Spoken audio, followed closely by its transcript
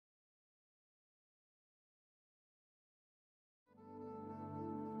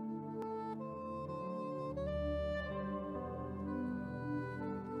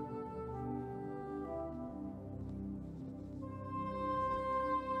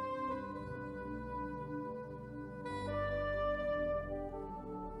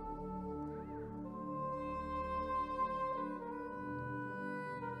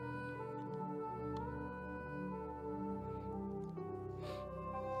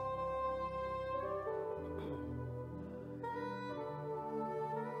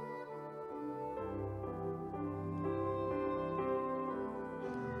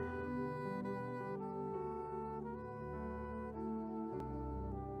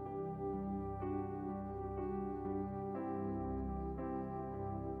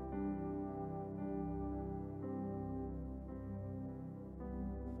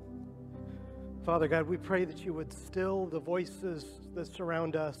Father God, we pray that you would still the voices that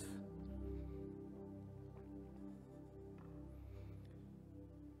surround us.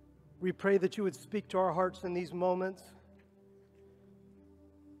 We pray that you would speak to our hearts in these moments.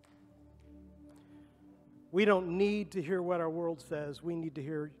 We don't need to hear what our world says. We need to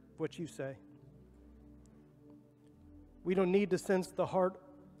hear what you say. We don't need to sense the heartbeat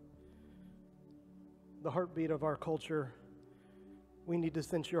of our culture. We need to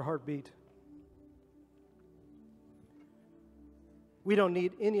sense your heartbeat. We don't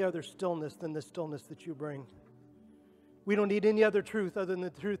need any other stillness than the stillness that you bring. We don't need any other truth other than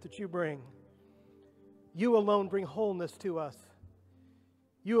the truth that you bring. You alone bring wholeness to us.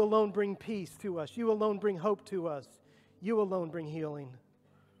 You alone bring peace to us. You alone bring hope to us. You alone bring healing.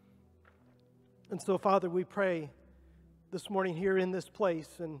 And so, Father, we pray this morning here in this place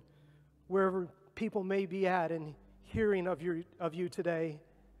and wherever people may be at and hearing of you today,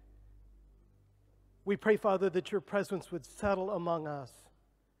 we pray, Father, that your presence would settle among us.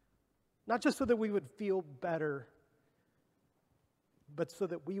 Not just so that we would feel better, but so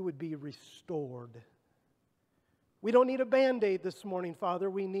that we would be restored. We don't need a Band-Aid this morning,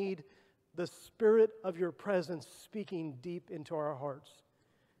 Father. We need the Spirit of your presence speaking deep into our hearts.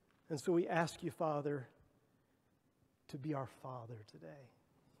 And so we ask you, Father, to be our Father today.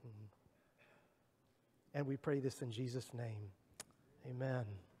 And we pray this in Jesus' name. Amen.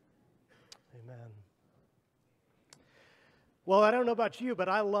 Amen. Well, I don't know about you, but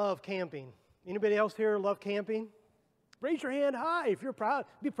I love camping. Anybody else here love camping? Raise your hand high if you're proud.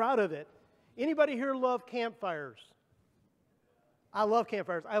 Be proud of it. Anybody here love campfires? I love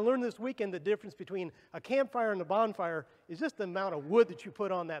campfires. I learned this weekend the difference between a campfire and a bonfire is just the amount of wood that you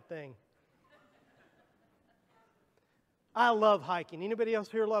put on that thing. I love hiking. Anybody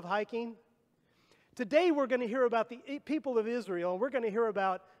else here love hiking? Today we're going to hear about the people of Israel, and we're going to hear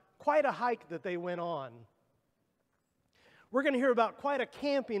about quite a hike that they went on. We're going to hear about quite a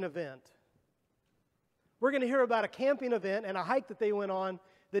camping event. We're going to hear about a camping event and a hike that they went on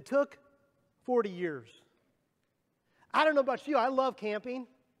that took 40 years. I don't know about you. I love camping.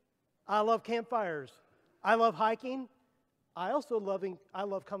 I love campfires. I love hiking. I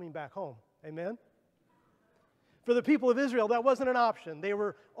love coming back home. Amen? For the people of Israel, that wasn't an option. They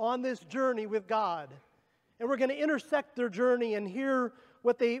were on this journey with God. And we're going to intersect their journey and hear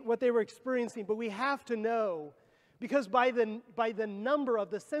what they were experiencing. But we have to know, because by the number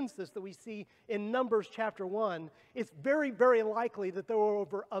of the census that we see in Numbers chapter 1, it's very, very likely that there were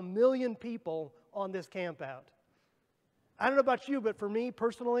over 1 million people on this camp out. I don't know about you, but for me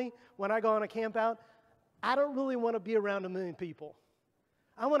personally, when I go on a camp out, I don't really want to be around 1 million people.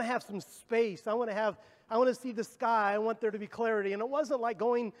 I want to have some space. I want to see the sky. I want there to be clarity. And it wasn't like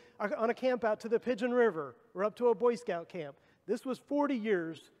going on a camp out to the Pigeon River or up to a Boy Scout camp. This was 40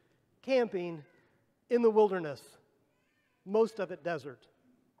 years camping in the wilderness, most of it desert.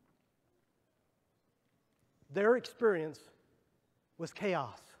 Their experience was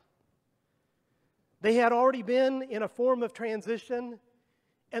chaos. They had already been in a form of transition,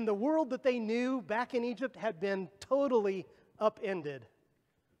 and the world that they knew back in Egypt had been totally upended.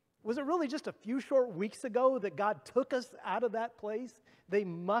 Was it really just a few short weeks ago that God took us out of that place? They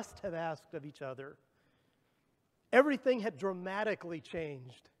must have asked of each other. Everything had dramatically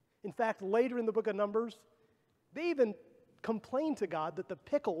changed. In fact, later in the book of Numbers, they even complained to God that the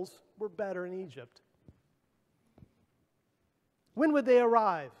pickles were better in Egypt. When would they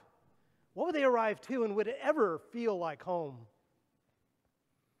arrive? What would they arrive to, and would it ever feel like home?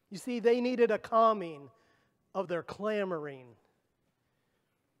 You see, they needed a calming of their clamoring.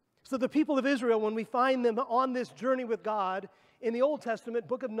 So the people of Israel, when we find them on this journey with God in the Old Testament,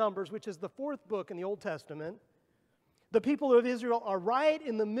 book of Numbers, which is the 4th book in the Old Testament, the people of Israel are right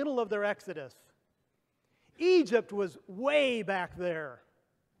in the middle of their exodus. Egypt was way back there.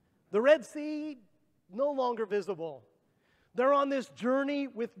 The Red Sea, no longer visible. They're on this journey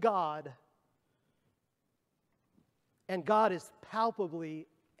with God, and God is palpably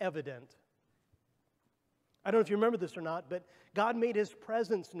evident. I don't know if you remember this or not, but God made his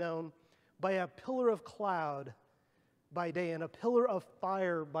presence known by a pillar of cloud by day and a pillar of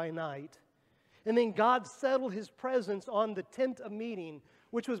fire by night. And then God settled his presence on the tent of meeting,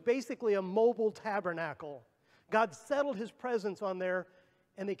 which was basically a mobile tabernacle. God settled his presence on there,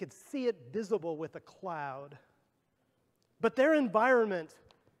 and they could see it visible with a cloud. But their environment,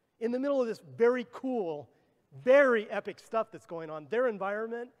 in the middle of this very cool, very epic stuff that's going on, their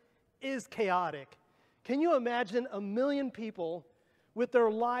environment is chaotic. Can you imagine 1 million people with their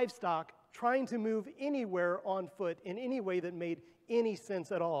livestock trying to move anywhere on foot in any way that made any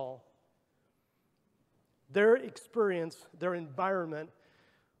sense at all? Their experience, their environment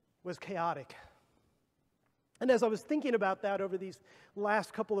was chaotic. And as I was thinking about that over these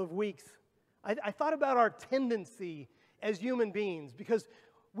last couple of weeks, I thought about our tendency as human beings, because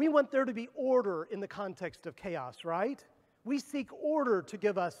we want there to be order in the context of chaos, right? We seek order to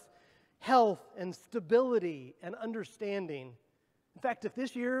give us health and stability and understanding. In fact, if the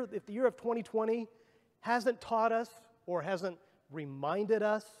year of 2020 hasn't taught us or hasn't reminded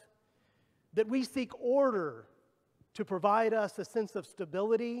us that we seek order to provide us a sense of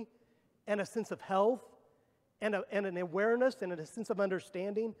stability and a sense of health and an awareness and a sense of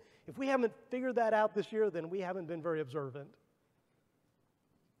understanding, if we haven't figured that out this year, then we haven't been very observant.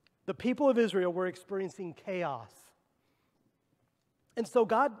 The people of Israel were experiencing chaos. And so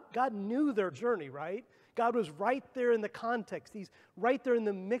God knew their journey, right? God was right there in the context. He's right there in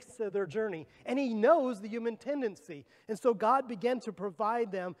the mix of their journey. And He knows the human tendency. And so God began to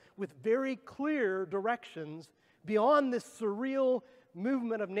provide them with very clear directions beyond this surreal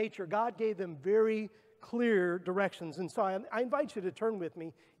movement of nature. God gave them very clear directions. And so I invite you to turn with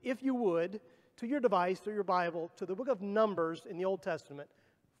me, if you would, to your device or your Bible, to the book of Numbers in the Old Testament,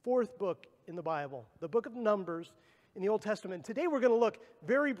 fourth book in the Bible, the book of Numbers in the Old Testament. Today we're going to look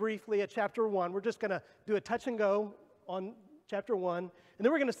very briefly at chapter 1. We're just going to do a touch and go on chapter 1, and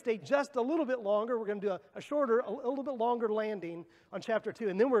then we're going to stay just a little bit longer. We're going to do a little bit longer landing on chapter 2,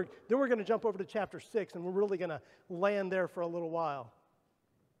 and then we're going to jump over to chapter 6, and we're really going to land there for a little while.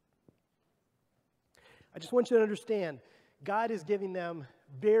 I just want you to understand, God is giving them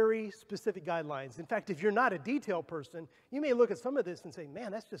very specific guidelines. In fact, if you're not a detail person, you may look at some of this and say,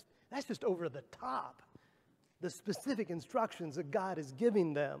 man, that's just over the top, the specific instructions that God is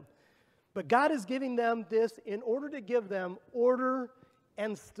giving them. But God is giving them this in order to give them order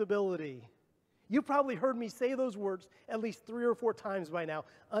and stability. You probably heard me say those words at least 3 or 4 times by now.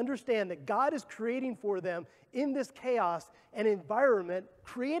 Understand that God is creating for them in this chaos an environment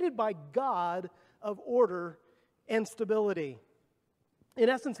created by God of order and stability. In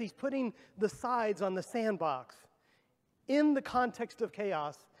essence, He's putting the sides on the sandbox. In the context of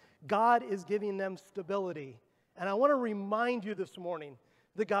chaos, God is giving them stability. And I want to remind you this morning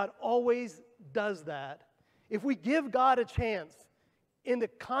that God always does that. If we give God a chance in the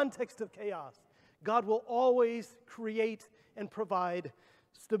context of chaos, God will always create and provide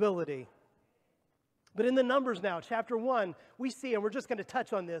stability. But in the Numbers now, chapter 1, we see, and we're just going to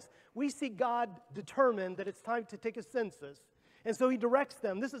touch on this, we see God determine that it's time to take a census. And so He directs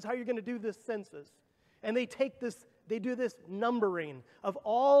them, this is how you're going to do this census. And they do this numbering of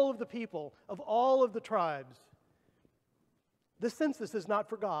all of the people, of all of the tribes. The census is not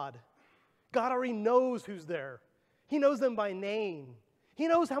for God. God already knows who's there. He knows them by name. He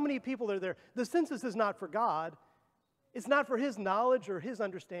knows how many people are there. The census is not for God. It's not for His knowledge or His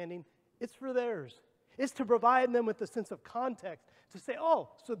understanding. It's for theirs. It's to provide them with a sense of context, to say, oh,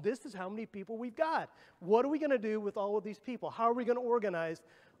 so this is how many people we've got. What are we going to do with all of these people? How are we going to organize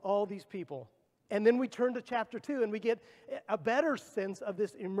all these people? And then we turn to chapter 2, and we get a better sense of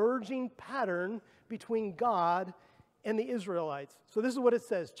this emerging pattern between God and the Israelites. So this is what it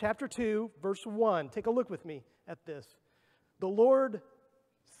says, chapter 2, verse 1. Take a look with me at this. The Lord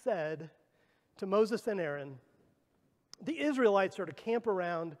said to Moses and Aaron, the Israelites are to camp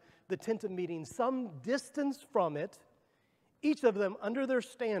around the tent of meeting some distance from it, each of them under their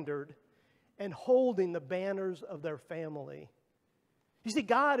standard and holding the banners of their family. You see,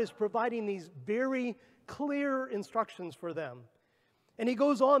 God is providing these very clear instructions for them. And He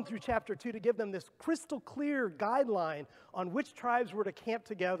goes on through chapter 2 to give them this crystal clear guideline on which tribes were to camp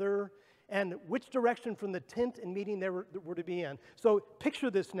together and which direction from the tent and meeting they were to be in. So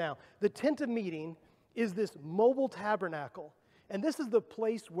picture this now. The tent of meeting is this mobile tabernacle. And this is the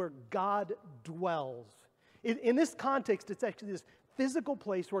place where God dwells. In this context, it's actually this physical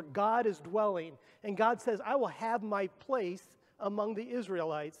place where God is dwelling. And God says, I will have my place among the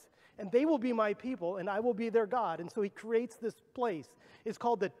Israelites, and they will be my people, and I will be their God. And so He creates this place. It's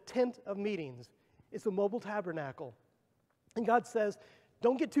called the tent of meetings. It's a mobile tabernacle. And God says,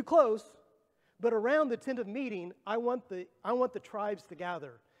 don't get too close, but around the tent of meeting, I want the tribes to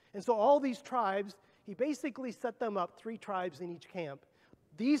gather. And so all these tribes, He basically set them up, 3 tribes in each camp.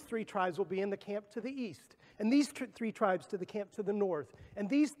 These 3 tribes will be in the camp to the east, and these 3 tribes to the camp to the north, and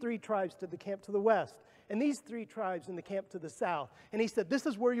these 3 tribes to the camp to the west, and these 3 tribes in the camp to the south. And He said, this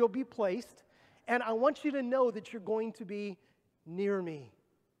is where you'll be placed, and I want you to know that you're going to be near me.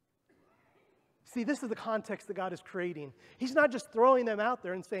 See, this is the context that God is creating. He's not just throwing them out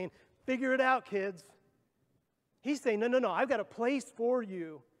there and saying, figure it out, kids. He's saying, no, I've got a place for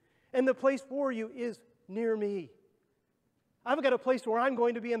you. And the place for you is near me. I've got a place where I'm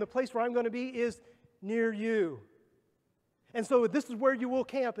going to be, and the place where I'm going to be is near you. And so this is where you will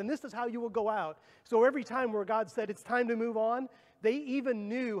camp, and this is how you will go out. So every time where God said it's time to move on, they even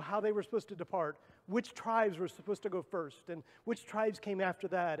knew how they were supposed to depart, which tribes were supposed to go first, and which tribes came after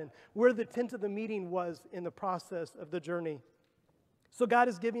that, and where the tent of the meeting was in the process of the journey. So God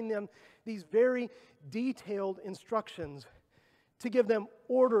is giving them these very detailed instructions to give them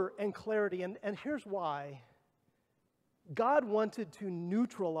order and clarity. And here's why. God wanted to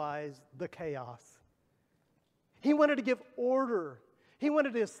neutralize the chaos. He wanted to give order. He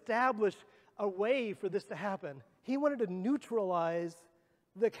wanted to establish a way for this to happen. He wanted to neutralize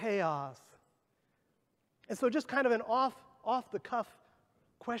the chaos. And so just kind of an off-the-cuff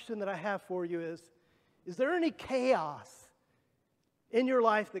question that I have for you is there any chaos in your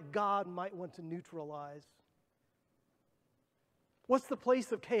life that God might want to neutralize? What's the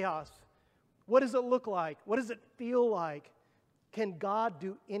place of chaos? What does it look like? What does it feel like? Can God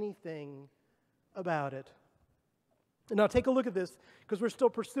do anything about it? And now take a look at this, because we're still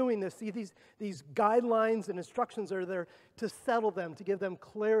pursuing this. See, these guidelines and instructions are there to settle them, to give them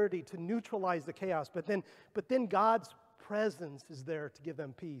clarity, to neutralize the chaos. But then God's presence is there to give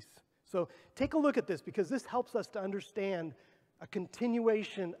them peace. So take a look at this, because this helps us to understand a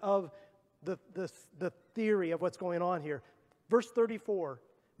continuation of the theory of what's going on here. Verse 34.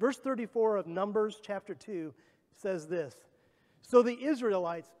 Verse 34 of Numbers chapter 2 says this. So the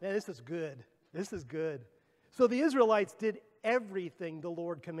Israelites, man, this is good. This is good. So the Israelites did everything the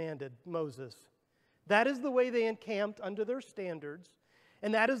Lord commanded Moses. That is the way they encamped under their standards,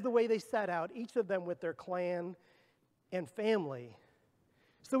 and that is the way they set out, each of them with their clan and family.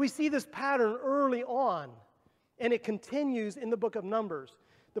 So we see this pattern early on, and it continues in the book of Numbers.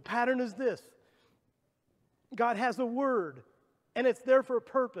 The pattern is this. God has a word, and it's there for a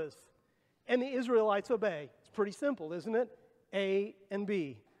purpose, and the Israelites obey. It's pretty simple, isn't it? A and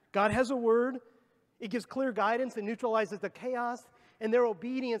B. God has a word. It gives clear guidance and neutralizes the chaos, and their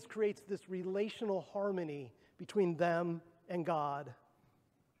obedience creates this relational harmony between them and God.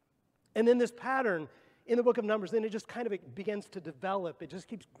 And then this pattern in the book of Numbers, then it just kind of begins to develop. It just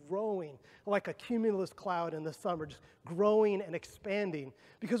keeps growing like a cumulus cloud in the summer, just growing and expanding.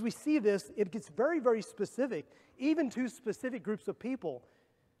 Because we see this, it gets very, very specific, even to specific groups of people.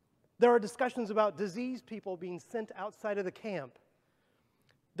 There are discussions about diseased people being sent outside of the camp.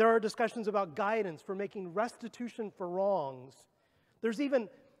 There are discussions about guidance for making restitution for wrongs. There's even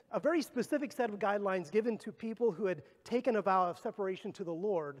a very specific set of guidelines given to people who had taken a vow of separation to the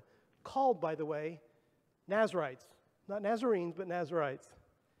Lord, called, by the way, Nazarites. Not Nazarenes, but Nazarites.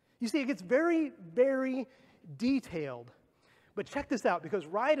 You see, it gets very, very detailed. But check this out, because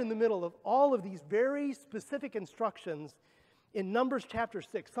right in the middle of all of these very specific instructions, in Numbers chapter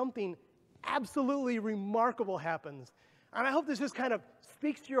 6, something absolutely remarkable happens. And I hope this just kind of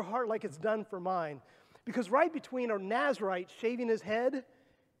speaks to your heart like it's done for mine. Because right between a Nazarite shaving his head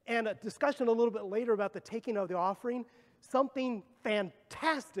and a discussion a little bit later about the taking of the offering, something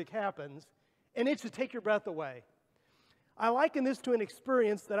fantastic happens, and it should take your breath away. I liken this to an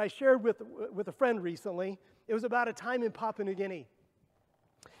experience that I shared with a friend recently. It was about a time in Papua New Guinea.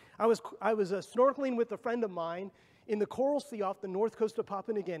 I was snorkeling with a friend of mine in the Coral Sea off the north coast of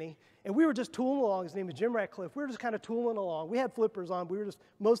Papua New Guinea, and we were just tooling along. His name is Jim Ratcliffe. We were just kind of tooling along. We had flippers on, but we were just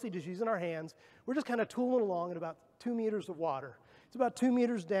mostly just using our hands. We're just kind of tooling along in about 2 meters of water. It's about 2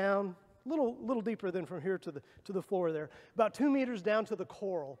 meters down, a little deeper than from here to the floor there. About 2 meters down to the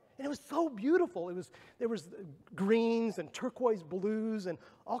coral. And it was so beautiful. There was greens and turquoise blues and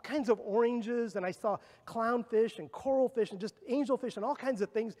all kinds of oranges, and I saw clownfish and coral fish and just angelfish and all kinds of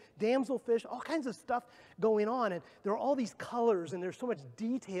things, damselfish, all kinds of stuff going on. And there are all these colors, and there's so much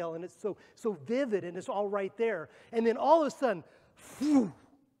detail, and it's so vivid, and it's all right there. And then all of a sudden, phew,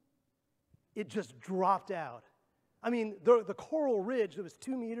 it just dropped out. I mean, the coral ridge that was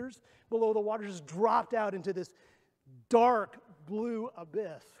 2 meters below the water just dropped out into this dark blue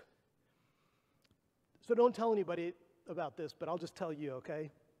abyss. So don't tell anybody about this, but I'll just tell you,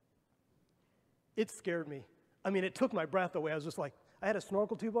 okay? It scared me. I mean, it took my breath away. I was just like, I had a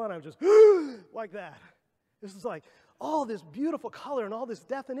snorkel tube on, I was just like that. This is like all this beautiful color and all this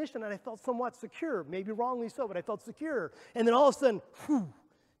definition, and I felt somewhat secure, maybe wrongly so, but I felt secure. And then all of a sudden, whew,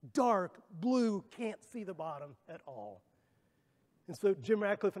 dark blue, can't see the bottom at all. And so Jim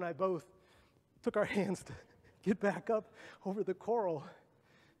Ratcliffe and I both took our hands to get back up over the coral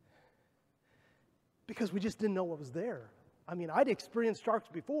because we just didn't know what was there. I mean, I'd experienced sharks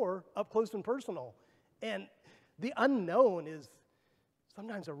before, up close and personal, and the unknown is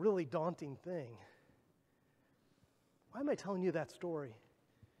sometimes a really daunting thing. Why am I telling you that story?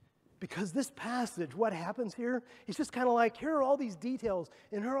 Because this passage, what happens here, it's just kind of like, here are all these details,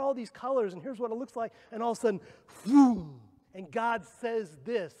 and here are all these colors, and here's what it looks like, and all of a sudden, boom, And God says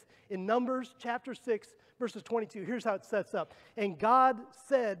this in Numbers chapter 6, verses 22. Here's how it sets up. And God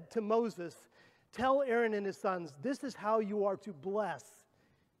said to Moses, tell Aaron and his sons, this is how you are to bless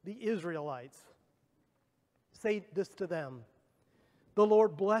the Israelites. Say this to them. The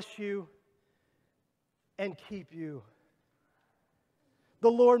Lord bless you and keep you. The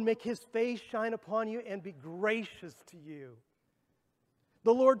Lord make his face shine upon you and be gracious to you.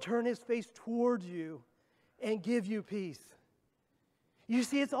 The Lord turn his face toward you and give you peace. You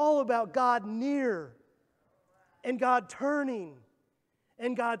see, it's all about God near, and God turning,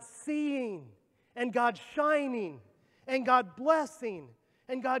 and God seeing, and God shining, and God blessing,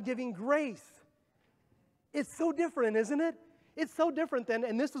 and God giving grace. It's so different, isn't it? It's so different than,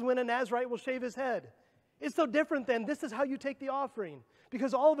 and this is when a Nazarite will shave his head. It's so different than, this is how you take the offering.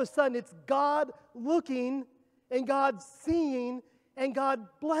 Because all of a sudden, it's God looking, and God seeing, and God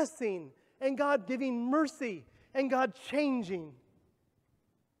blessing, and God giving mercy, and God changing.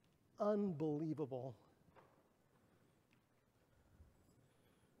 Unbelievable.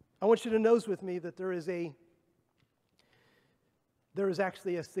 I want you to notice with me that there is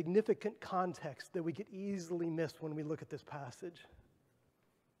actually a significant context that we could easily miss when we look at this passage.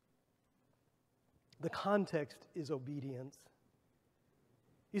 The context is obedience.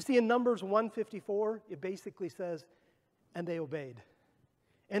 You see, in Numbers 154, it basically says, and they obeyed.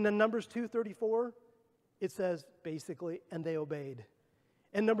 And in Numbers 2:34, it says, basically, and they obeyed.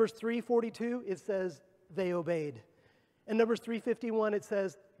 In Numbers 3:42, it says, they obeyed. In Numbers 3:51, it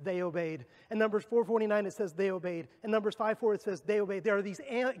says, they obeyed. In Numbers 4:49, it says, they obeyed. In Numbers 5:4, it says, they obeyed. There are these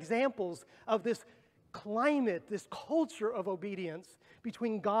examples of this climate, this culture of obedience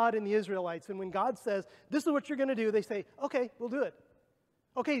between God and the Israelites. And when God says, this is what you're going to do, they say, okay, we'll do it.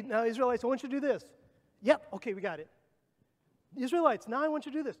 Okay, now Israelites, I want you to do this. Yep, okay, we got it. Israelites, now I want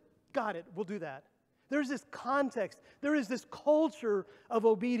you to do this. Got it, we'll do that. There's this context. There is this culture of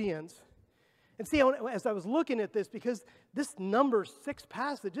obedience. And see, as I was looking at this, because this Numbers 6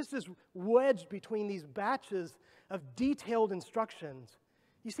 passage, this is wedged between these batches of detailed instructions.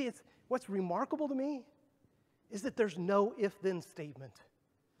 You see, what's remarkable to me is that there's no if-then statement.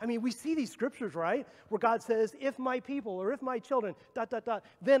 I mean, we see these scriptures, right? Where God says, if my people or if my children, ...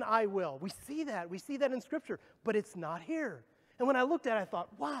 then I will. We see that. We see that in Scripture, but it's not here. And when I looked at it, I thought,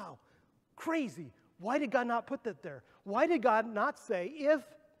 wow, crazy. Why did God not put that there? Why did God not say, if ...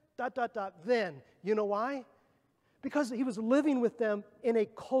 then? You know why? Because he was living with them in a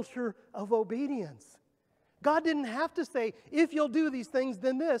culture of obedience. God didn't have to say, if you'll do these things,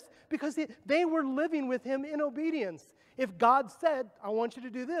 then this, because they were living with him in obedience. If God said, I want you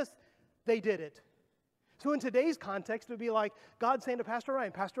to do this, they did it. So in today's context, it would be like God saying to Pastor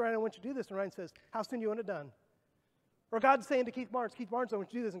Ryan, I want you to do this. And Ryan says, how soon do you want it done? Or God saying to Keith Barnes, I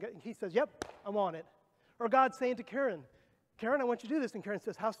want you to do this. And Keith says, yep, I'm on it. Or God saying to Karen, I want you to do this. And Karen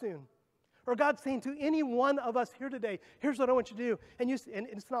says, how soon? Or God saying to any one of us here today, here's what I want you to do. And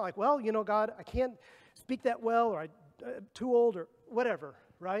it's not like, well, you know, God, I can't speak that well, or I'm too old, or whatever,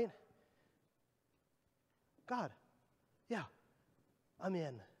 right? God, yeah, I'm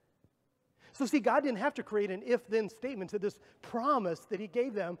in. So see, God didn't have to create an if-then statement to this promise that he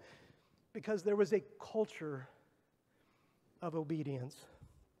gave them, because there was a culture of obedience.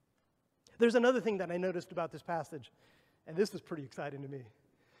 There's another thing that I noticed about this passage, and this is pretty exciting to me.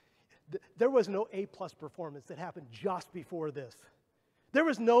 There was no A-plus performance that happened just before this. There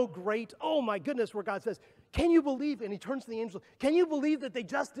was no great, oh my goodness, where God says, can you believe? And he turns to the angel, can you believe that they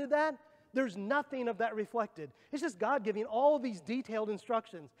just did that? There's nothing of that reflected. It's just God giving all these detailed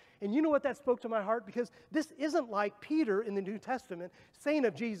instructions. And you know what that spoke to my heart? Because this isn't like Peter in the New Testament saying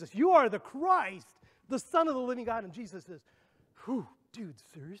of Jesus, you are the Christ, the Son of the living God. And Jesus says, whew, dude,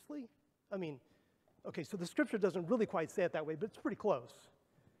 seriously? I mean, okay, so the scripture doesn't really quite say it that way, but it's pretty close.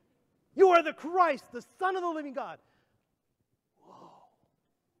 You are the Christ, the Son of the living God. Whoa.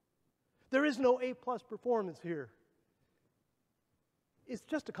 There is no A-plus performance here. It's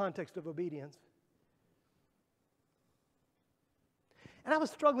just a context of obedience. And I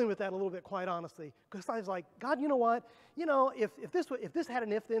was struggling with that a little bit, quite honestly, because I was like, God, you know what? You know, if this had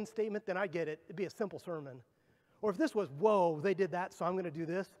an if-then statement, then I get it. It'd be a simple sermon. Or if this was, whoa, they did that, so I'm going to do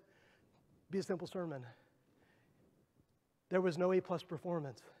this, it'd be a simple sermon. There was no A-plus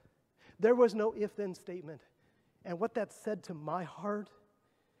performance. There was no if-then statement. And what that said to my heart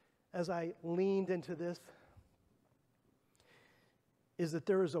as I leaned into this is that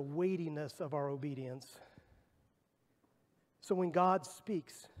there is a weightiness of our obedience. So when God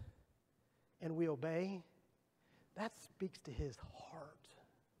speaks and we obey, that speaks to his heart.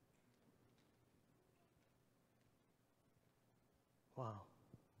 Wow.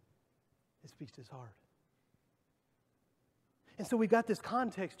 It speaks to his heart. And so we've got this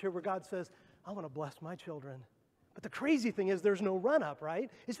context here where God says, I want to bless my children. But the crazy thing is there's no run-up,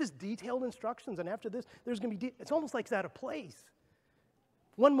 right? It's just detailed instructions, and after this, there's going to be, it's almost like it's out of place.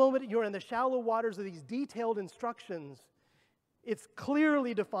 One moment you're in the shallow waters of these detailed instructions. It's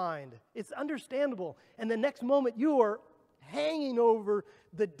clearly defined. It's understandable. And the next moment you are hanging over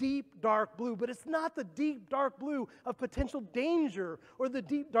the deep, dark blue. But it's not the deep, dark blue of potential danger or the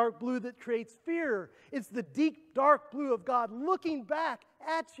deep, dark blue that creates fear. It's the deep, dark blue of God looking back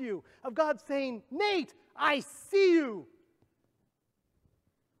at you, of God saying, Nate, I see you.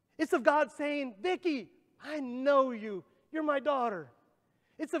 It's of God saying, Vicki, I know you. You're my daughter.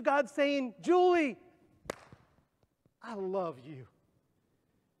 It's of God saying, Julie, I love you.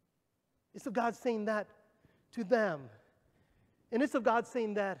 It's of God saying that to them. And it's of God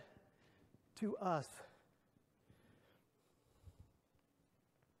saying that to us.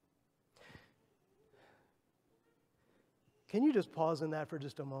 Can you just pause in that for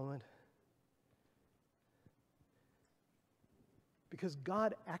just a moment? Because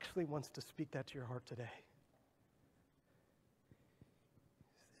God actually wants to speak that to your heart today.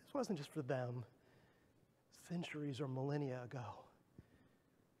 This wasn't just for them centuries or millennia ago.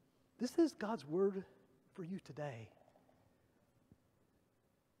 This is God's word for you today.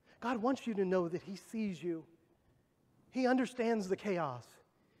 God wants you to know that He sees you. He understands the chaos.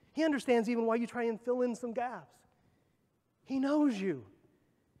 He understands even why you try and fill in some gaps. He knows you.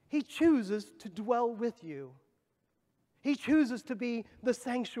 He chooses to dwell with you. He chooses to be the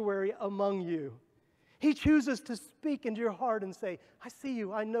sanctuary among you. He chooses to speak into your heart and say, I see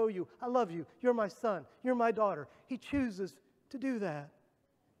you, I know you, I love you, you're my son, you're my daughter. He chooses to do that.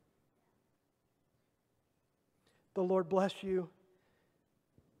 The Lord bless you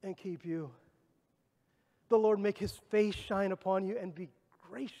and keep you. The Lord make His face shine upon you and be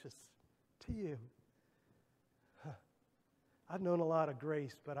gracious to you. I've known a lot of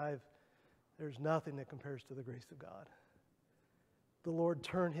grace, but there's nothing that compares to the grace of God. The Lord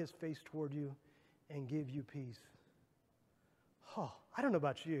turn His face toward you and give you peace. Oh, I don't know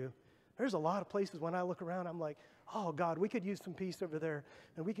about you. There's a lot of places when I look around, I'm like, oh God, we could use some peace over there,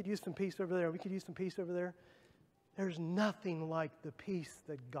 and we could use some peace over there, and we could use some peace over there. There's nothing like the peace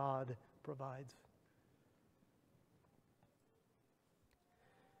that God provides.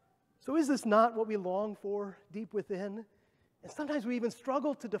 So is this not what we long for deep within? And sometimes we even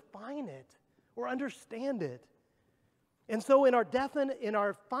struggle to define it or understand it. And so in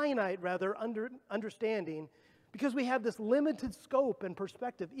our finite understanding, because we have this limited scope and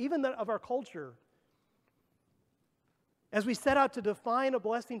perspective, even of our culture, as we set out to define a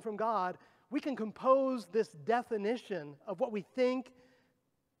blessing from God, we can compose this definition of what we think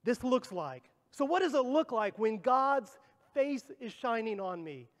this looks like. So what does it look like when God's face is shining on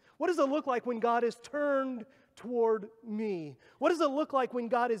me? What does it look like when God is turned toward me? What does it look like when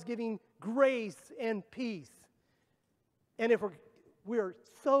God is giving grace and peace? And if we're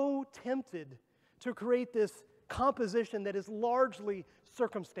so tempted to create this composition that is largely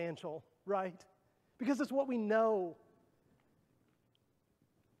circumstantial, right? Because it's what we know.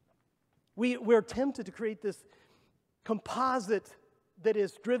 We're tempted to create this composite that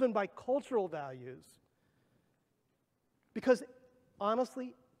is driven by cultural values. Because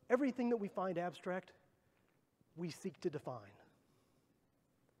honestly, everything that we find abstract, we seek to define.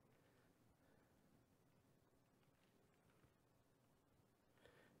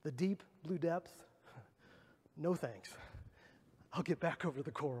 The deep blue depths, no thanks. I'll get back over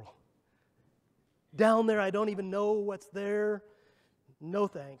the coral. Down there, I don't even know what's there. No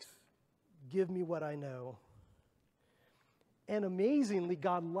thanks. Give me what I know. And amazingly,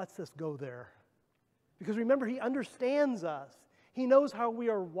 God lets us go there. Because remember, He understands us. He knows how we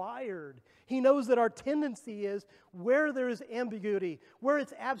are wired. He knows that our tendency is where there is ambiguity, where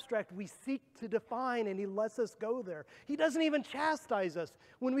it's abstract, we seek to define, and He lets us go there. He doesn't even chastise us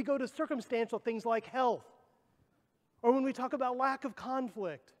when we go to circumstantial things like health, or when we talk about lack of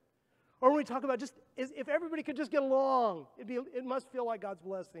conflict, or when we talk about just if everybody could just get along, it must feel like God's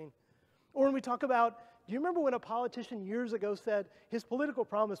blessing. Or when we talk about, do you remember when a politician years ago said his political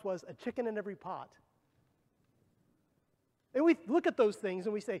promise was a chicken in every pot? And we look at those things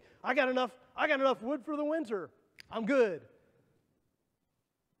and we say, I got enough wood for the winter. I'm good.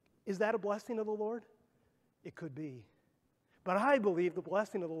 Is that a blessing of the Lord? It could be. But I believe the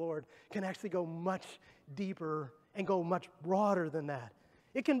blessing of the Lord can actually go much deeper and go much broader than that.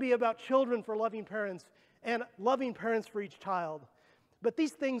 It can be about children for loving parents and loving parents for each child. But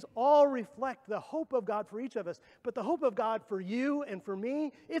these things all reflect the hope of God for each of us. But the hope of God for you and for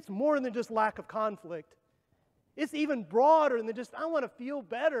me, it's more than just lack of conflict. It's even broader than just, I want to feel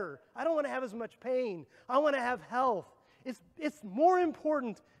better. I don't want to have as much pain. I want to have health. It's more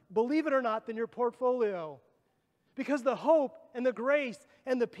important, believe it or not, than your portfolio. Because the hope and the grace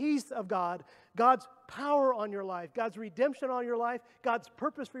and the peace of God, God's power on your life, God's redemption on your life, God's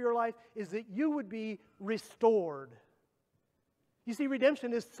purpose for your life is that you would be restored. You see,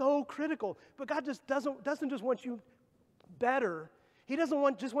 redemption is so critical, but God just doesn't just want you better. He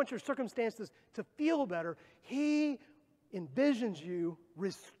doesn't just want your circumstances to feel better. He envisions you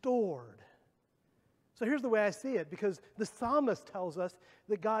restored. So here's the way I see it, because the psalmist tells us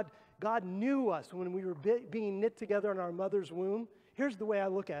that God knew us when we were being knit together in our mother's womb. Here's the way I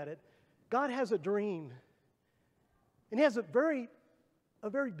look at it. God has a dream, and He has a very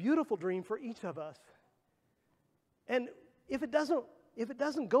beautiful dream for each of us. And if it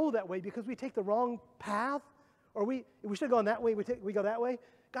doesn't go that way because we take the wrong path, or we should have gone that way, we go that way,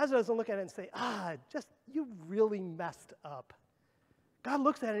 God doesn't look at it and say, you really messed up. God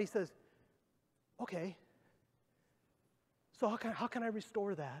looks at it and He says, okay, so how can I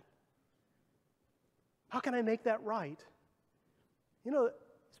restore that? How can I make that right? You know,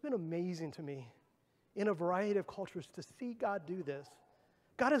 it's been amazing to me in a variety of cultures to see God do this.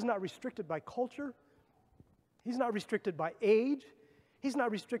 God is not restricted by culture. He's not restricted by age. He's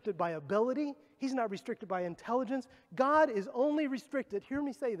not restricted by ability. He's not restricted by intelligence. God is only restricted, hear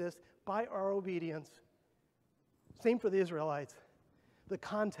me say this, by our obedience. Same for the Israelites. The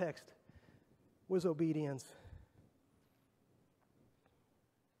context was obedience.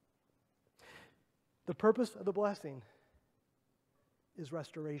 The purpose of the blessing is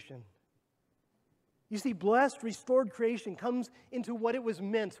restoration. You see, blessed, restored creation comes into what it was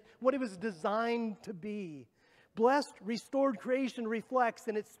meant, what it was designed to be. Blessed, restored creation reflects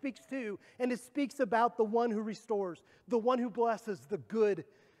and it speaks to, and it speaks about the one who restores, the one who blesses, the good,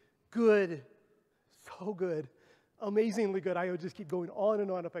 so good, amazingly good. I would just keep going on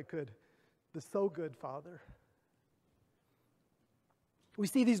and on if I could. The so good Father. We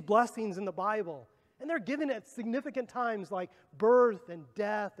see these blessings in the Bible, and they're given at significant times like birth and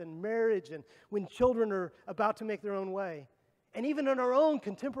death and marriage and when children are about to make their own way. And even in our own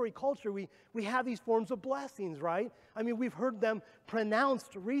contemporary culture, we have these forms of blessings, right? I mean, we've heard them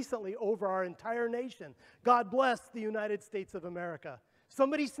pronounced recently over our entire nation. God bless the United States of America.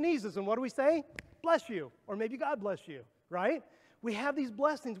 Somebody sneezes, and what do we say? Bless you, or maybe God bless you, right? We have these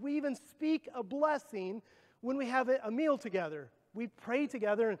blessings. We even speak a blessing when we have a meal together. We pray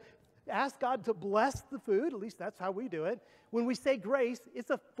together and ask God to bless the food. At least that's how we do it. When we say grace, it's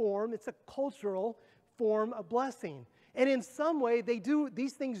a cultural form of blessing. And in some way,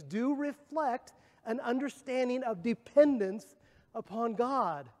 these things do reflect an understanding of dependence upon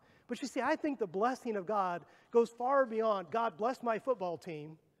God. But you see, I think the blessing of God goes far beyond God bless my football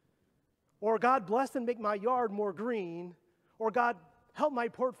team, or God bless and make my yard more green, or God help my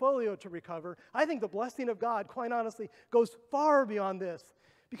portfolio to recover. I think the blessing of God, quite honestly, goes far beyond this,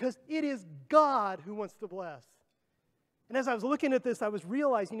 because it is God who wants to bless. And as I was looking at this, I was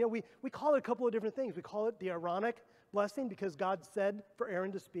realizing, we call it a couple of different things. We call it the Aaronic blessing because God said for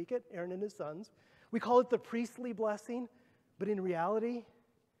Aaron to speak it, Aaron and his sons. We call it the priestly blessing, but in reality,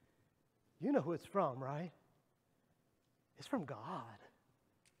 you know who it's from, right? It's from God.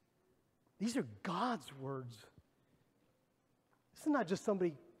 These are God's words. This is not just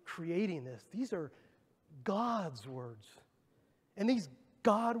somebody creating this. These are God's words. And these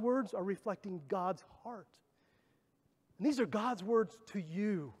God words are reflecting God's heart. And these are God's words to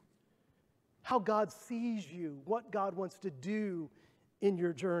you. How God sees you, what God wants to do in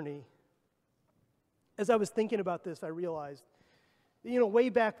your journey. As I was thinking about this, I realized, way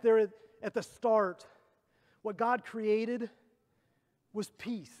back there at the start, what God created was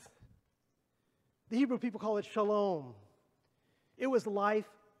peace. The Hebrew people call it shalom. It was life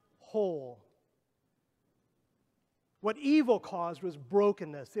whole. What evil caused was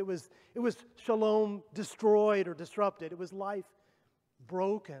brokenness. It was shalom destroyed or disrupted. It was life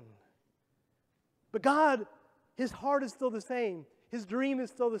broken. But God, His heart is still the same. His dream is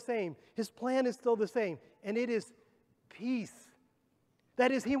still the same. His plan is still the same. And it is peace.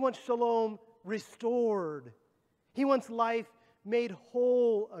 That is, He wants shalom restored. He wants life made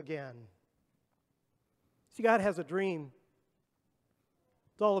whole again. See, God has a dream.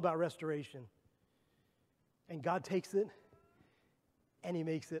 It's all about restoration. And God takes it and He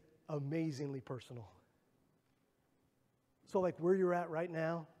makes it amazingly personal. So like where you're at right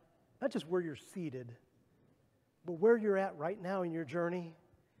now, not just where you're seated, but where you're at right now in your journey,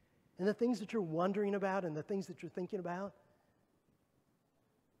 and the things that you're wondering about and the things that you're thinking about,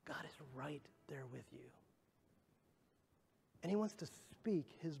 God is right there with you. And He wants to speak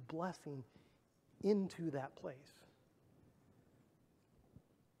His blessing into that place.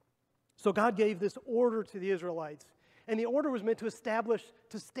 So God gave this order to the Israelites. And the order was meant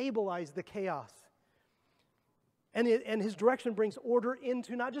to stabilize the chaos. And his direction brings order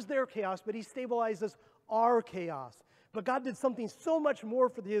into not just their chaos, but he stabilizes our chaos. But God did something so much more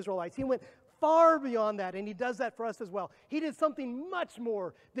for the Israelites. He went far beyond that, and he does that for us as well. He did something much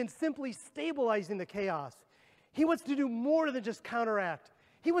more than simply stabilizing the chaos. He wants to do more than just counteract.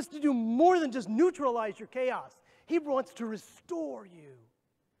 He wants to do more than just neutralize your chaos. He wants to restore you.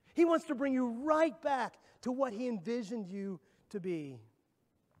 He wants to bring you right back to what he envisioned you to be.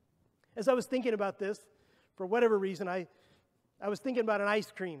 As I was thinking about this, for whatever reason, I was thinking about an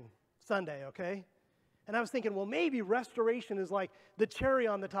ice cream sundae, okay? And I was thinking, well, maybe restoration is like the cherry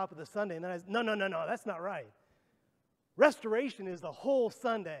on the top of the sundae. And then no, that's not right. Restoration is the whole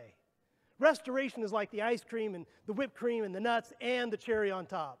sundae. Restoration is like the ice cream and the whipped cream and the nuts and the cherry on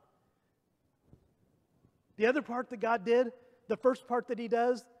top. The other part that God did, the first part that he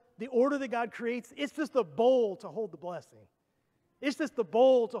does, the order that God creates, it's just the bowl to hold the blessing. It's just the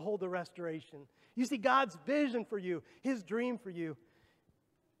bowl to hold the restoration. You see, God's vision for you, his dream for you,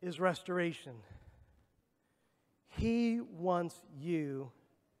 is restoration. He wants you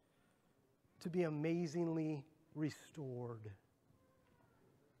to be amazingly restored.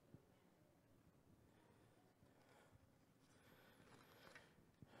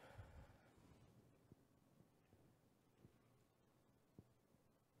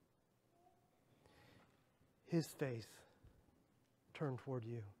 His face turned toward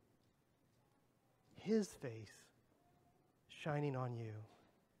you. His face shining on you.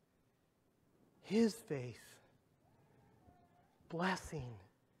 His face blessing.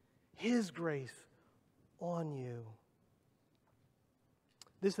 His grace on you.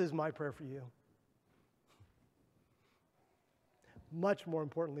 This is my prayer for you. Much more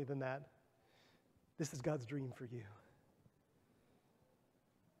importantly than that, this is God's dream for you.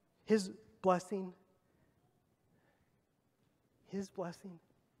 His blessing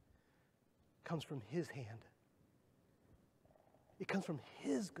comes from his hand. It comes from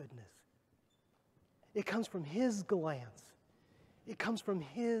his goodness. It comes from his glance. It comes from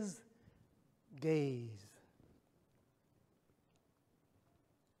his gaze.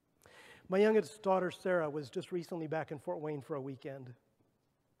 My youngest daughter, Sarah, was just recently back in Fort Wayne for a weekend.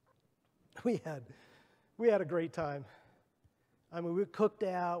 We had a great time. I mean, we cooked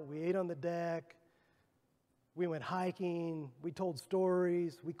out, we ate on the deck, we went hiking, we told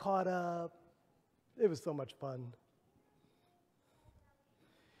stories, we caught up. It was so much fun.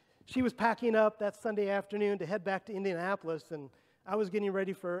 She was packing up that Sunday afternoon to head back to Indianapolis, and I was getting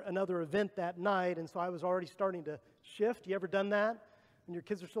ready for another event that night, and so I was already starting to shift. You ever done that? When your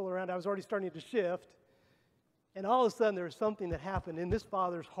kids are still around, I was already starting to shift. And all of a sudden, there was something that happened in this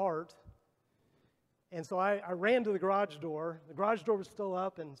father's heart. And so I ran to the garage door. The garage door was still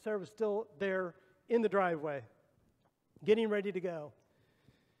up, and Sarah was still there in the driveway, getting ready to go.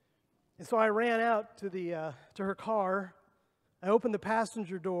 And so I ran out to her car. I opened the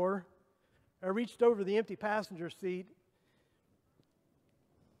passenger door. I reached over the empty passenger seat.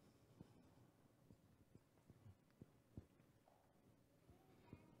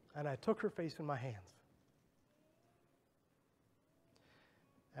 And I took her face in my hands.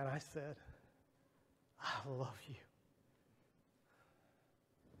 And I said, I love you.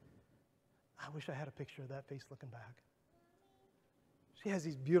 I wish I had a picture of that face looking back. She has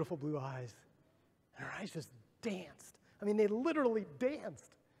these beautiful blue eyes, and her eyes just danced. I mean, they literally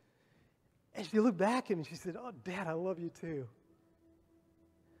danced. And she looked back at me and she said, oh, Dad, I love you too.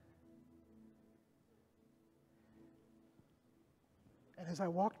 And as I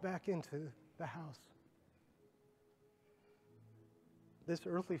walked back into the house, this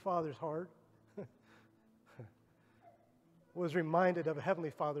earthly father's heart was reminded of a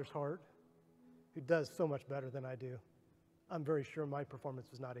heavenly Father's heart who does so much better than I do. I'm very sure my performance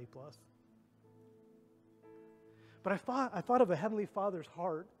was not A+. But I thought of a heavenly Father's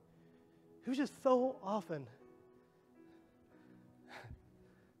heart who just so often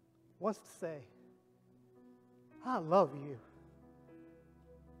wants to say, I love you.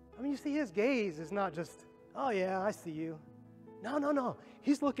 I mean, you see, his gaze is not just, oh yeah, I see you. No.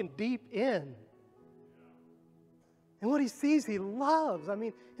 He's looking deep in. And what he sees, he loves. I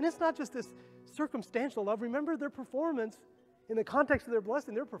mean, and it's not just this circumstantial love. Remember their performance, in the context of their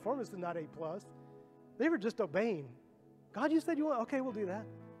blessing, their performance is not A+. They were just obeying. God, you said you want, okay, we'll do that.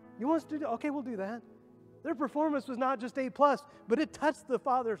 You want us to do, okay, we'll do that. Their performance was not just A+, but it touched the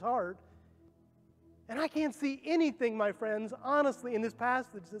Father's heart. And I can't see anything, my friends, honestly, in this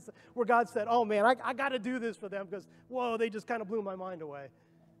passage where God said, oh man, I got to do this for them because, whoa, they just kind of blew my mind away.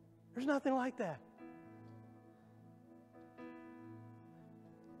 There's nothing like that.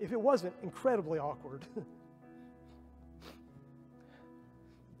 If it wasn't incredibly awkward.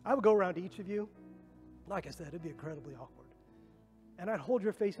 I would go around to each of you. Like I said, it'd be incredibly awkward. And I'd hold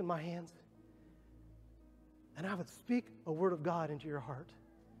your face in my hands. And I would speak a word of God into your heart.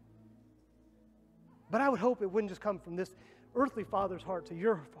 But I would hope it wouldn't just come from this earthly father's heart to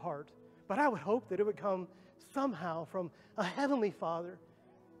your heart. But I would hope that it would come somehow from a heavenly Father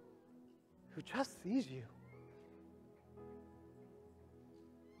who just sees you.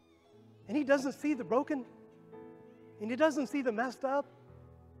 And He doesn't see the broken. And He doesn't see the messed up.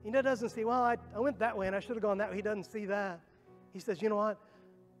 He doesn't see, well, I went that way and I should have gone that way. He doesn't see that. He says, you know what?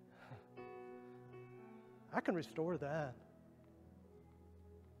 I can restore that.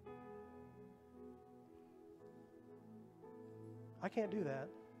 I can't do that.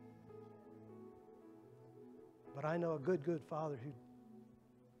 But I know a good, good Father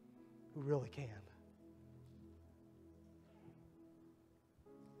who really can.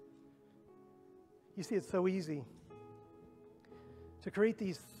 You see, it's so easy to create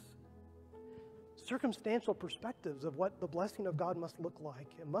these circumstantial perspectives of what the blessing of God must look like.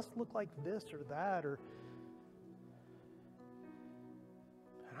 It must look like this or that, and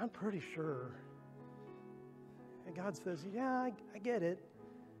I'm pretty sure. And God says, yeah, I get it.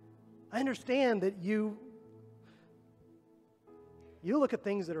 I understand that you look at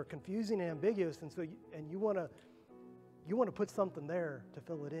things that are confusing and ambiguous, and so you want to put something there to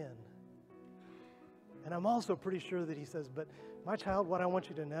fill it in. And I'm also pretty sure that He says, but my child, what I want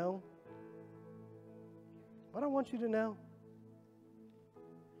you to know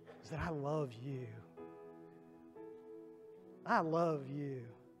is that I love you. I love you.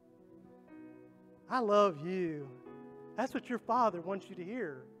 I love you. That's what your Father wants you to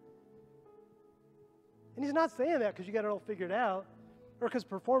hear. And He's not saying that because you got it all figured out or because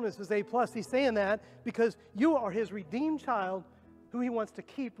performance is A+. He's saying that because you are His redeemed child who He wants to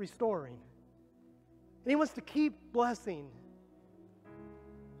keep restoring. And He wants to keep blessing.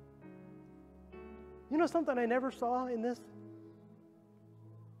 You know something I never saw in this?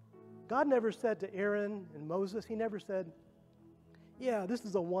 God never said to Aaron and Moses, He never said, yeah, this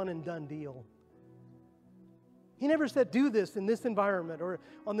is a one and done deal. He never said, do this in this environment or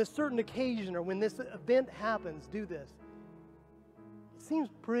on this certain occasion or when this event happens, do this. It seems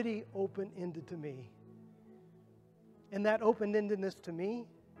pretty open-ended to me. And that open-endedness to me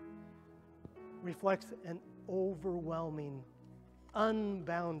reflects an overwhelming,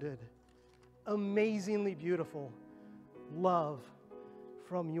 unbounded, amazingly beautiful love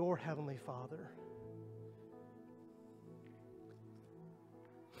from your Heavenly Father.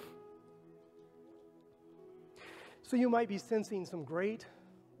 So you might be sensing some great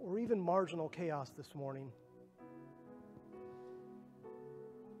or even marginal chaos this morning.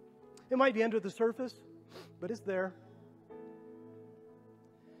 It might be under the surface, but it's there.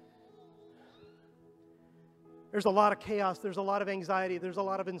 There's a lot of chaos, there's a lot of anxiety, there's a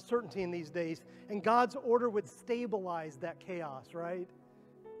lot of uncertainty in these days, and God's order would stabilize that chaos, right?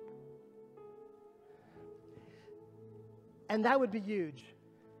 And that would be huge.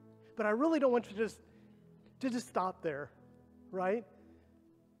 But I really don't want you to just stop there, right?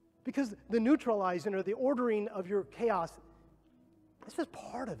 Because the neutralizing or the ordering of your chaos, that's just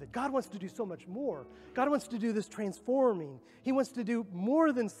part of it. God wants to do so much more. God wants to do this transforming. He wants to do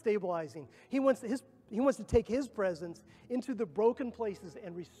more than stabilizing. He wants to take His presence into the broken places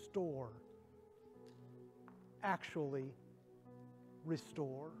and restore. Actually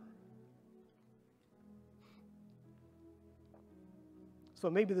restore. So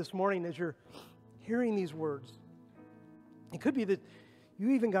maybe this morning as you're hearing these words, it could be that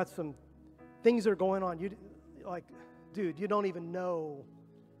you even got some things that are going on. You like, dude, you don't even know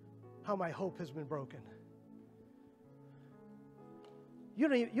how my hope has been broken. You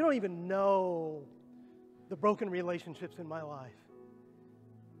don't even know the broken relationships in my life.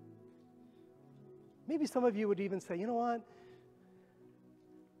 Maybe some of you would even say, you know what?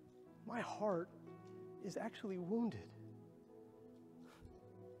 My heart is actually wounded.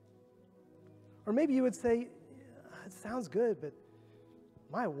 Or maybe you would say, it sounds good, but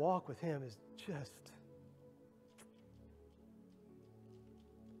my walk with Him is just...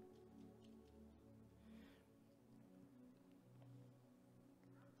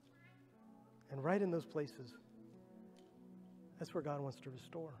 And right in those places, that's where God wants to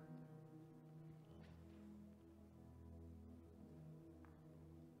restore.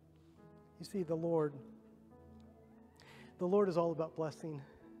 You see, the Lord is all about blessing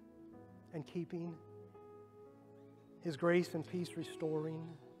and keeping, His grace and peace restoring.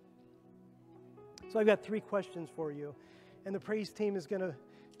 So I've got 3 questions for you. And the praise team is going to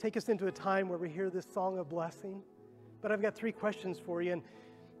take us into a time where we hear this song of blessing. But I've got 3 questions for you, and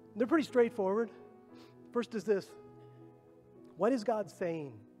they're pretty straightforward. First is this: what is God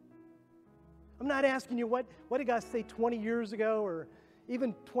saying I'm not asking you what did God say 20 years ago or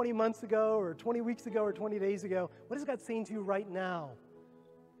even 20 months ago or 20 weeks ago or 20 days ago. What is God saying to you right now?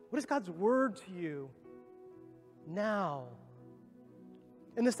 What is God's word to you now?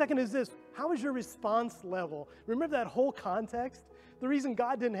 And the second is this: how is your response level? Remember that whole context? The reason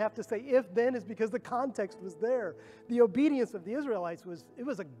God didn't have to say if then is because the context was there. The obedience of the Israelites was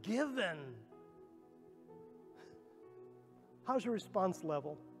a given. How's your response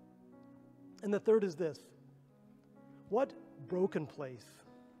level? And the third is this: what broken place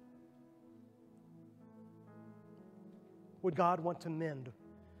would God want to mend?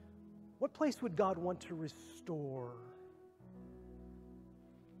 What place would God want to restore?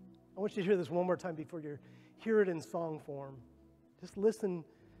 I want you to hear this one more time before you hear it in song form. Just listen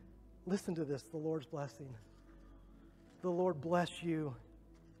to this, the Lord's blessing. The Lord bless you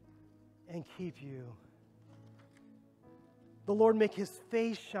and keep you. The Lord make his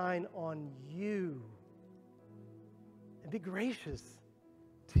face shine on you and be gracious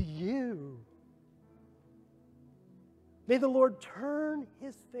to you. May the Lord turn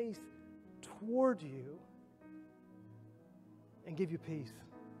his face toward you and give you peace.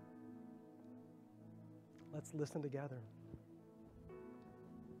 Let's listen together.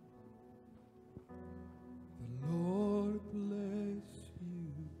 The Lord bless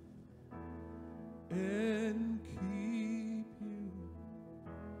you and keep you.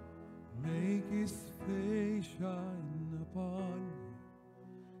 Make his face shine upon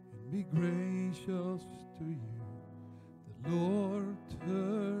you and be gracious to you. The Lord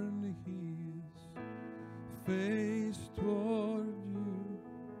turn his face toward you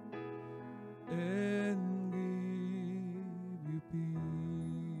and give you peace.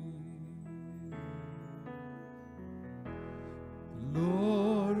 The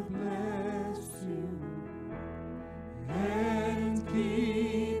Lord bless you and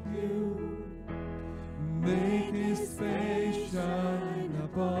keep you. Make his face shine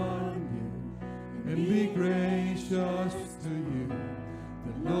upon you and be gracious to you.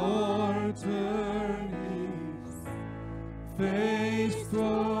 The Lord turn his face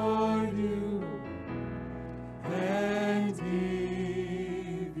toward you and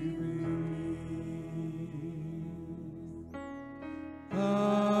give you peace. Amen.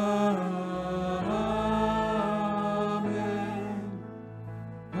 Amen.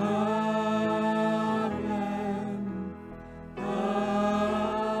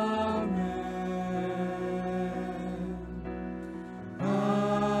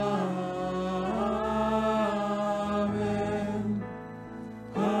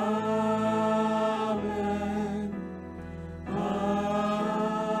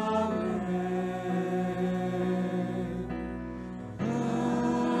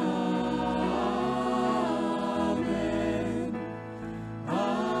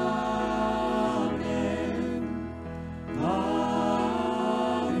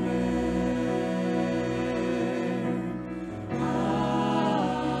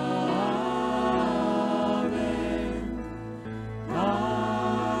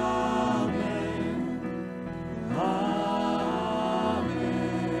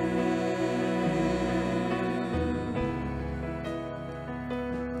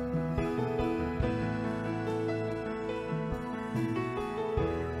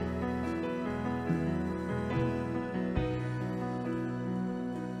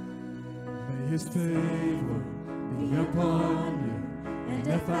 His favor be upon you and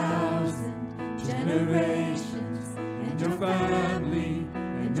 1,000 generations, and your family,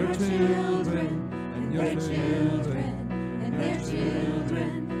 and your children, and your children, and their children.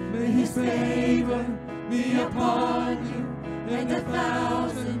 May his favor be upon you and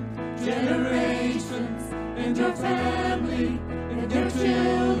 1,000 generations, and your family, and your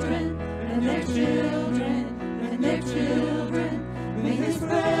children, and their children, and their children. May his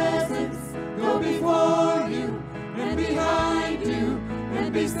presence go before you, and behind you,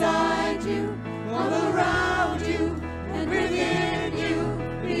 and beside you, all around you, and within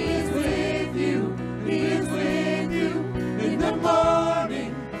you. He is with you, he is with you, in the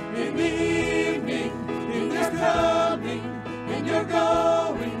morning, in the evening, in your coming, in your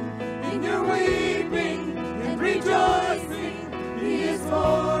going, in your weeping, and rejoicing. He is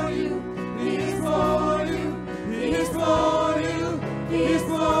for you, he is for you, he is for you, he is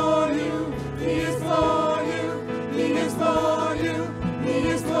for you. He is for you, he is for you, he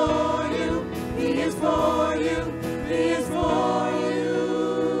is for you, he is for you.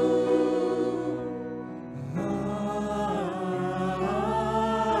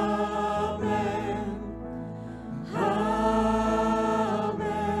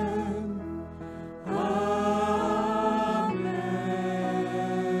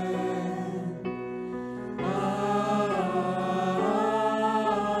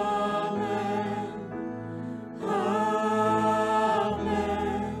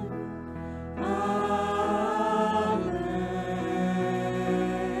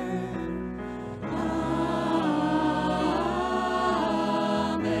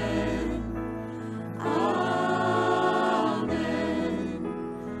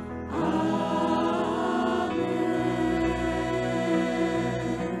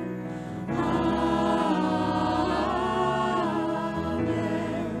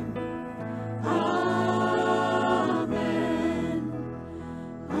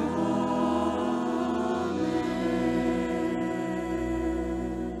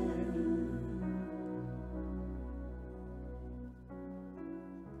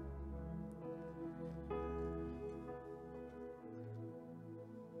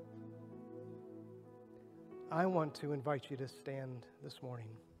 I want to invite you to stand this morning.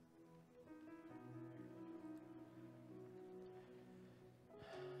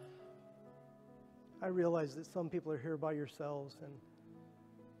 I realize that some people are here by yourselves, and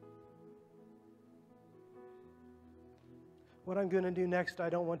what I'm going to do next, I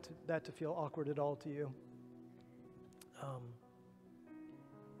don't want that to feel awkward at all to you.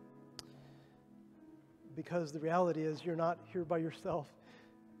 Because the reality is you're not here by yourself.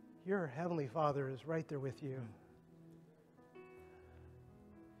 Your Heavenly Father is right there with you.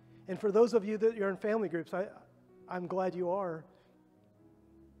 And for those of you that you're in family groups, I'm glad you are.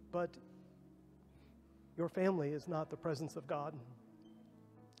 But your family is not the presence of God.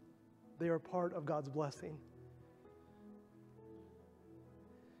 They are part of God's blessing.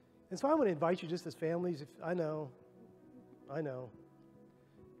 And so I want to invite you just as families. I know.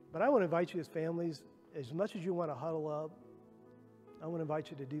 But I want to invite you as families, as much as you want to huddle up, I want to invite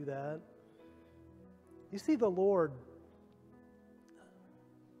you to do that. You see, the Lord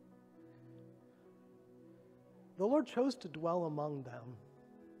chose to dwell among them.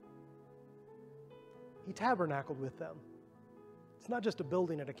 He tabernacled with them. It's not just a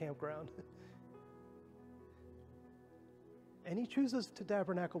building at a campground. And He chooses to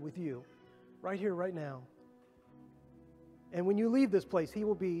tabernacle with you, right here, right now. And when you leave this place, He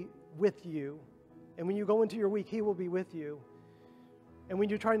will be with you. And when you go into your week, He will be with you. And when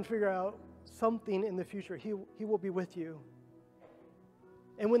you're trying to figure out something in the future, He will be with you.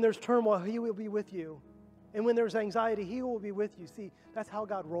 And when there's turmoil, He will be with you. And when there's anxiety, He will be with you. See, that's how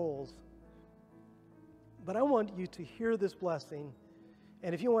God rolls. But I want you to hear this blessing.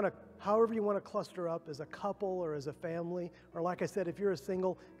 And if you want to, however you want to cluster up as a couple or as a family, or like I said, if you're a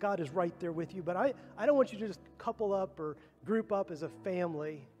single, God is right there with you. But I don't want you to just couple up or group up as a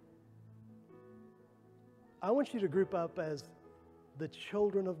family. I want you to group up as the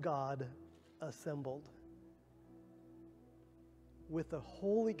children of God assembled with a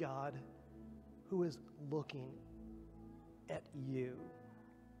holy God who is looking at you,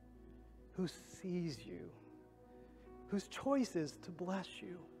 who sees you, whose choice is to bless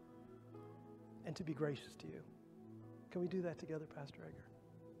you and to be gracious to you. Can we do that together, Pastor Edgar?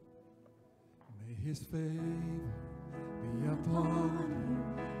 May His favor be upon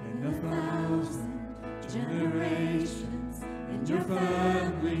you and 1,000 generations, and your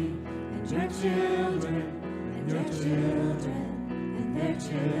family, and your children, and your children, and their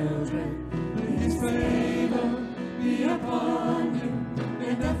children. May His favor be upon you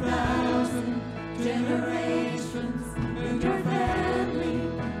and 1,000 generations, and your family,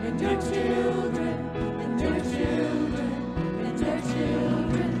 and your children, and your children, and your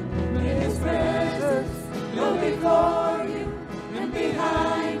children. May His presence go before you, and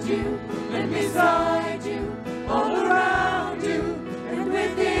behind you, and beside you, all around you, and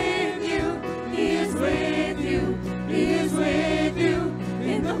within you. He is with you, He is with you,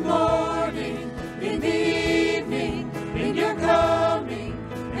 in the morning, in the evening, in your coming,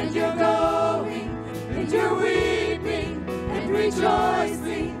 and your going, and your weeping, and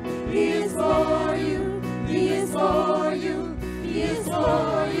rejoicing. He is for you, He is for you, He is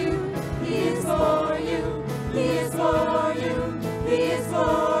for you, He is for you, He is for you, He is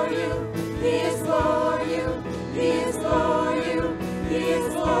for you. He is for you, He is for you, He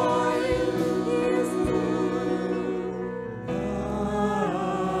is for you, He is for you.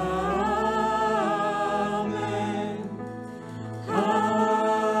 Amen. Amen.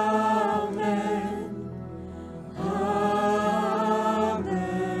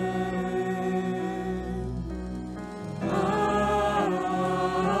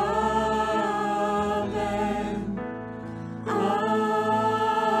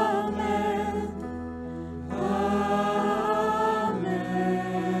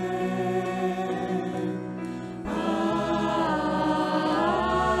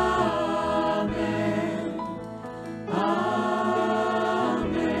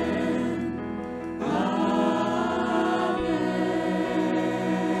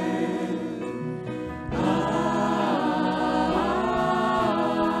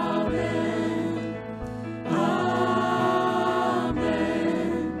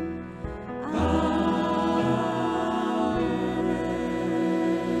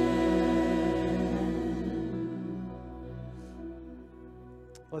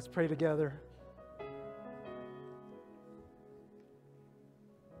 Let's pray together.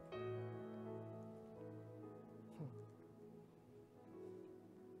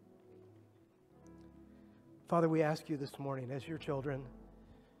 Father, we ask you this morning as your children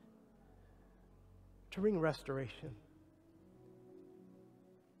to bring restoration.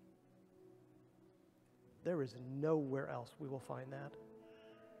 There is nowhere else we will find that.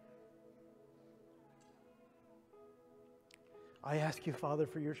 I ask you, Father,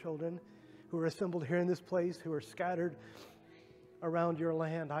 for your children who are assembled here in this place, who are scattered around your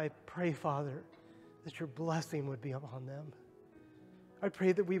land. I pray, Father, that your blessing would be upon them. I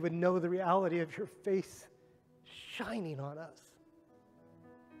pray that we would know the reality of your face shining on us,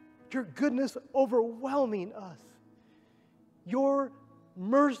 your goodness overwhelming us, your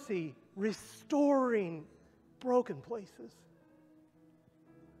mercy restoring broken places.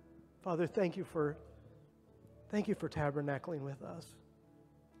 Father, thank you for tabernacling with us.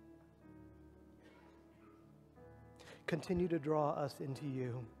 Continue to draw us into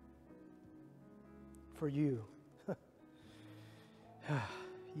you. For you,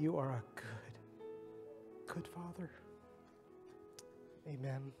 you are a good Father.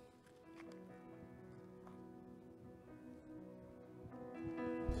 Amen.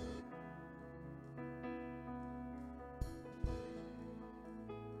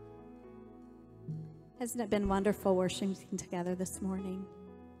 Hasn't it been wonderful worshiping together this morning?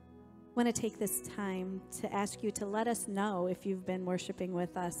 I want to take this time to ask you to let us know if you've been worshiping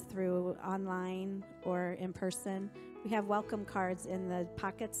with us through online or in person. We have welcome cards in the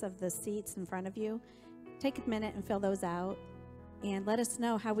pockets of the seats in front of you. Take a minute and fill those out, and let us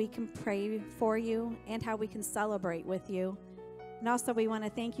know how we can pray for you and how we can celebrate with you. And also, we want to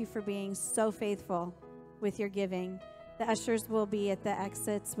thank you for being so faithful with your giving. The ushers will be at the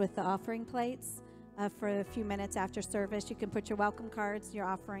exits with the offering plates. For a few minutes after service, you can put your welcome cards, your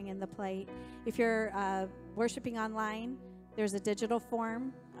offering in the plate. If you're worshiping online, there's a digital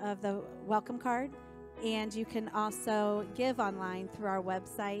form of the welcome card, and you can also give online through our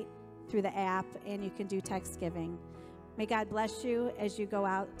website, through the app, and you can do text giving. May God bless you as you go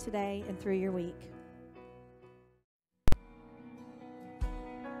out today and through your week.